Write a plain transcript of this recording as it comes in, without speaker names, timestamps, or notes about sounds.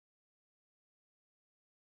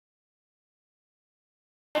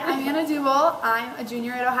Duble. I'm a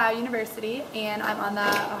junior at Ohio University, and I'm on the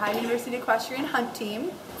Ohio University Equestrian Hunt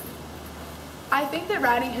team. I think that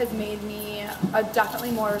riding has made me a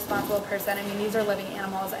definitely more responsible person. I mean, these are living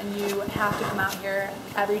animals, and you have to come out here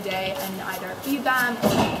every day and either feed them or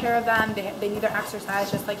take care of them. They need their exercise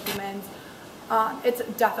just like humans. It's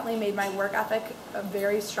definitely made my work ethic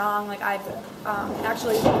very strong. Like I've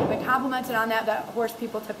actually been complimented on that horse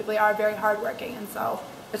people typically are very hardworking, and so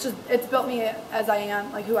it's built me as I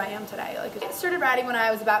am, like who I am today. Like I started riding when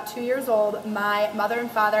I was about 2 years old. My mother and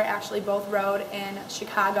father actually both rode in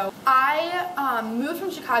Chicago. I moved from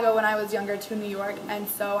Chicago when I was younger to New York, and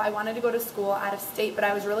so I wanted to go to school out of state, but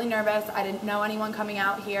I was really nervous. I didn't know anyone coming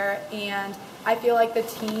out here, and I feel like the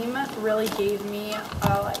team really gave me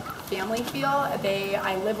a family feel.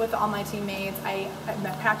 I live with all my teammates. I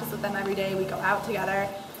practice with them every day. We go out together.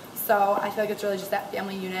 So I feel like it's really just that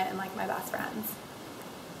family unit and like my best friends.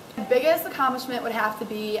 The biggest accomplishment would have to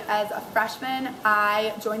be as a freshman,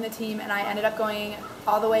 I joined the team and I ended up going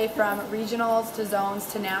all the way from regionals to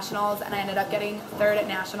zones to nationals, and I ended up getting third at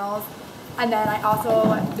nationals. And then I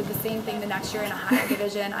also did the same thing the next year in a higher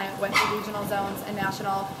division. I went to regional zones and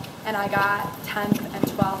national, and I got 10th and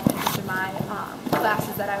 12th in each of my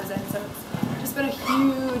classes that I was in. So it's just been a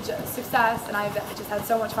huge success, and I've just had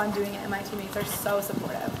so much fun doing it, and my teammates are so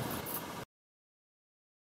supportive.